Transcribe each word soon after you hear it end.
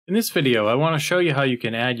In this video, I want to show you how you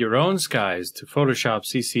can add your own skies to Photoshop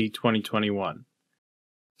CC 2021.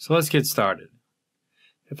 So let's get started.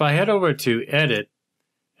 If I head over to Edit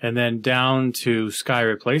and then down to Sky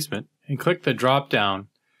Replacement and click the drop down,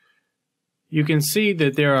 you can see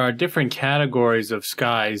that there are different categories of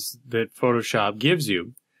skies that Photoshop gives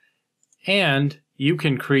you, and you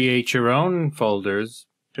can create your own folders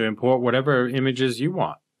to import whatever images you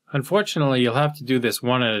want. Unfortunately, you'll have to do this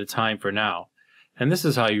one at a time for now. And this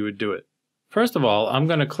is how you would do it. First of all, I'm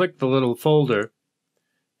going to click the little folder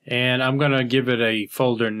and I'm going to give it a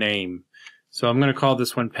folder name. So I'm going to call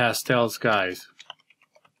this one Pastel Skies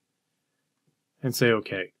and say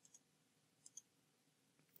OK.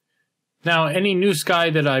 Now any new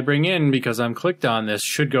sky that I bring in because I'm clicked on this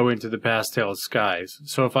should go into the Pastel Skies.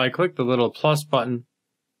 So if I click the little plus button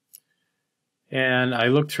and I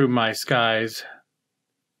look through my skies,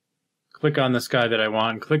 click on the sky that I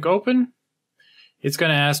want and click Open, it's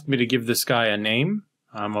going to ask me to give the sky a name.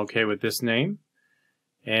 I'm okay with this name.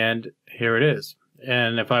 And here it is.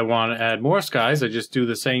 And if I want to add more skies, I just do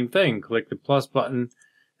the same thing. Click the plus button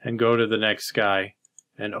and go to the next sky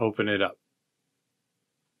and open it up.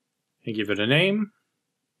 And give it a name.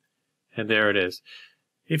 And there it is.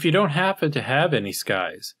 If you don't happen to have any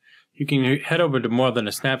skies, you can head over to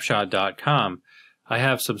morethanasnapshot.com. I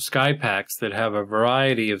have some sky packs that have a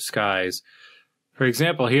variety of skies. For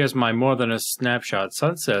example, here's my More Than a Snapshot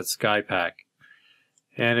Sunset Sky Pack,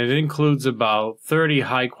 and it includes about 30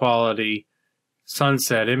 high-quality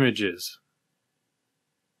sunset images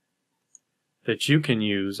that you can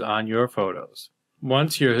use on your photos.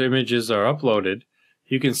 Once your images are uploaded,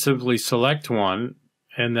 you can simply select one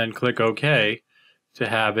and then click OK to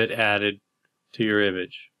have it added to your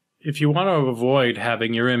image. If you want to avoid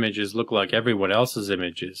having your images look like everyone else's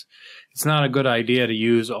images, it's not a good idea to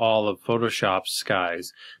use all of Photoshop's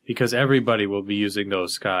skies because everybody will be using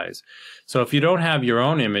those skies. So if you don't have your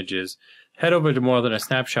own images, head over to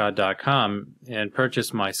morethanasnapshot.com and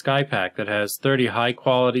purchase my sky pack that has 30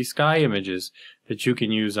 high-quality sky images that you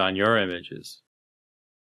can use on your images.